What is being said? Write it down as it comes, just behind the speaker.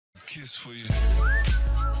kiss for you.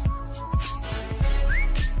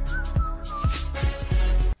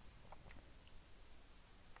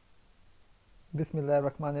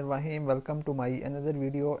 Bismillahirrahmanirrahim. Welcome to my another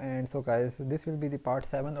video. And so guys, this will be the part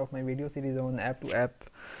 7 of my video series on app to app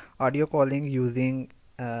audio calling using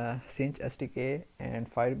Sinch SDK and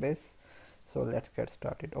Firebase. So let's get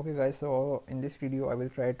started. Okay guys, so in this video I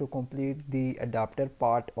will try to complete the adapter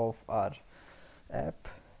part of our app.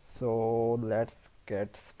 So let's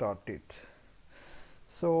get started.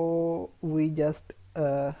 So we just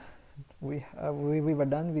we were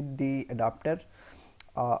done with the adapter,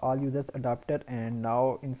 all users adapter, and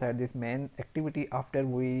now inside this main activity, after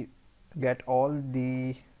we get all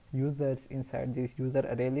the users inside this user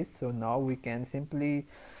array list, so now we can simply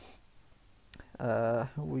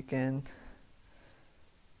we can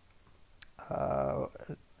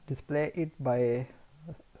display it by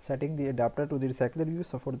setting the adapter to the recycler view.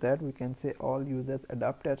 So for that we can say all users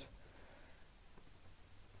adapter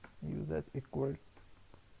users equal,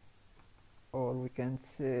 or we can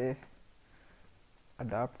say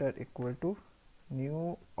adapter equal to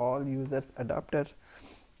new all users adapter,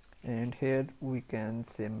 and here we can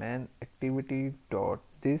say main activity dot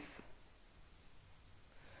this,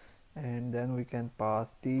 and then we can pass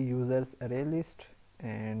the users array list,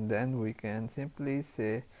 and then we can simply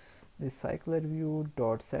say the cycler view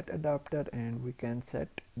dot set adapter, and we can set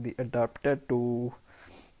the adapter to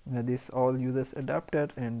this all users adapter,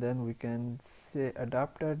 and then we can say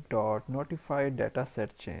adapter dot notify data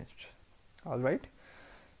set changed. All right,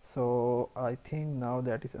 so I think now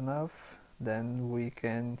that is enough. Then we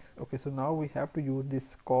can, okay, so now we have to use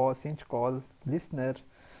this call Sinch call listener.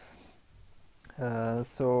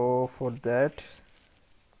 So for that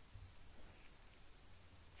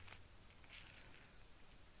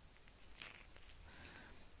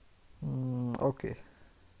okay,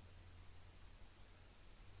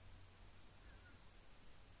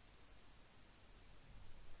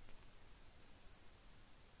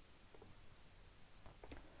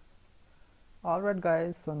 alright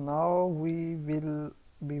guys, so now we will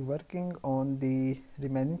be working on the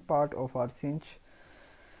remaining part of our Sinch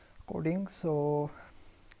coding. So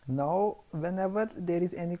now whenever there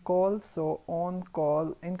is any call, so on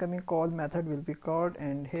call incoming call method will be called,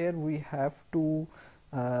 and here we have to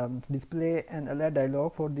display an alert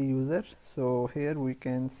dialog for the user. So here we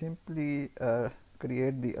can simply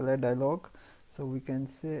create the alert dialog. So we can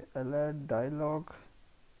say alert dialog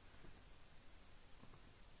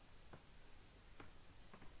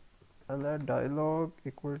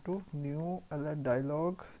equal to new alert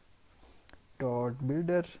dialog dot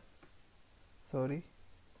builder, sorry,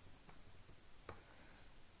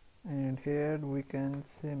 and here we can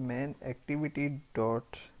say main activity dot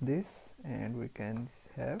this, and we can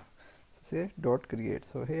have say dot create.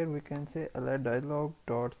 So here we can say alert dialog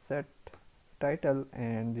dot set title,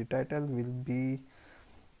 and the title will be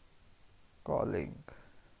calling,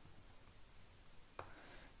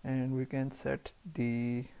 and we can set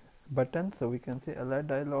the button. So we can say alert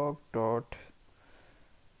dialog dot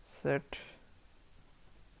set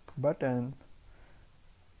button,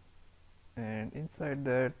 and inside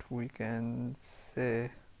that we can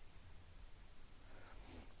say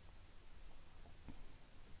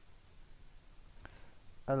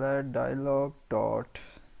alert dialog dot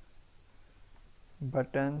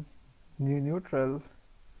button new neutral,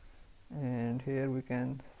 and here we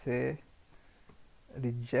can say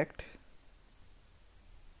reject,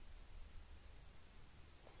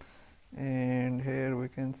 and here we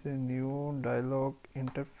can say new dialog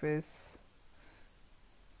interface,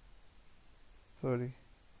 sorry,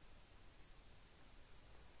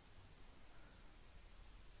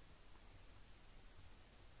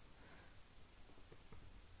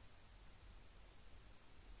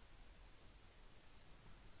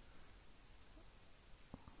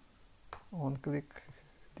 on click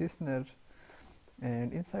listener,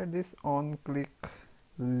 and inside this on click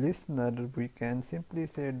listener we can simply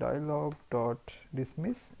say dialog dot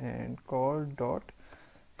dismiss and call dot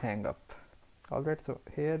hang up. Alright, so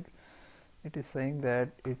here it is saying that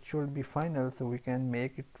it should be final, so we can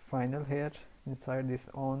make it final here inside this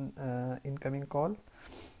on incoming call,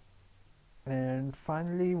 and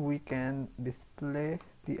finally we can display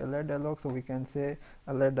the alert dialog. So we can say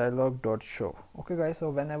alert dialog dot show. Okay guys,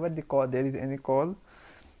 so whenever the call there is any call,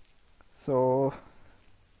 so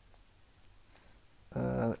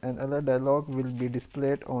an alert dialog will be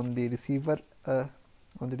displayed on the receiver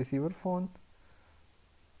phone,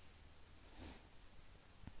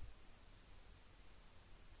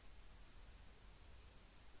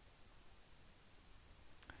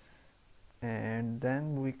 and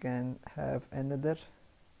then we can have another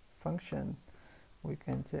function we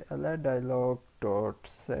can say alert dialog dot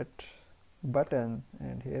set button,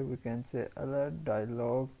 and here we can say alert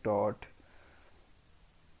dialog dot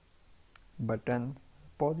button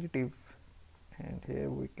positive, and here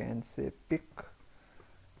we can say pick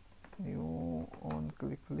new on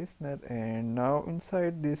click listener. And now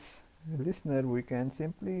inside this listener we can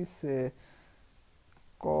simply say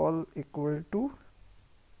call equal to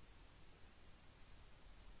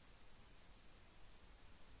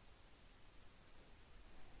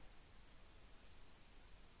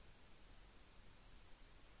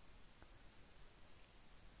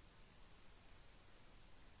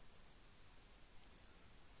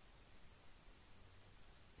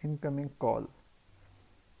incoming call.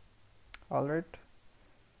 Alright,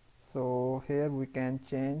 so here we can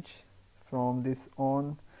change from this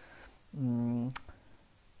on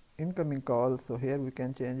incoming call, so here we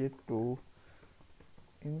can change it to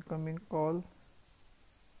incoming call,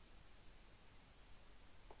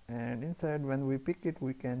 and inside when we pick it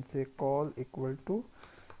we can say call equal to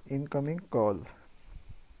incoming call,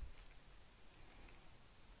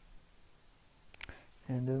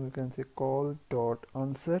 and then we can say call dot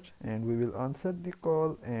answer, and we will answer the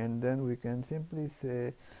call, and then we can simply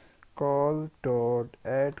say call dot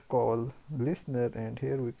add call listener, and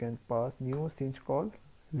here we can pass new Sinch call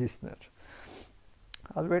listener.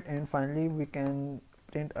 Alright, and finally we can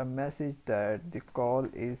print a message that the call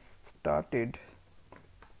is started.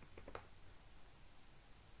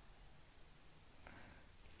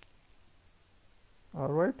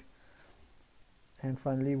 Alright, and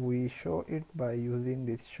finally we show it by using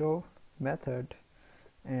this show method,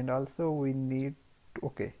 and also we need to,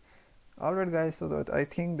 okay. Alright guys, so that I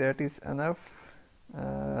think that is enough.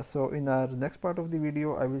 So in our next part of the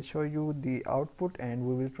video I will show you the output, and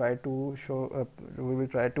we will try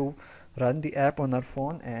to run the app on our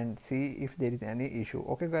phone and see if there is any issue.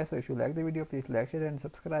 Okay guys, so if you like the video, please like, share and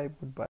subscribe. Goodbye.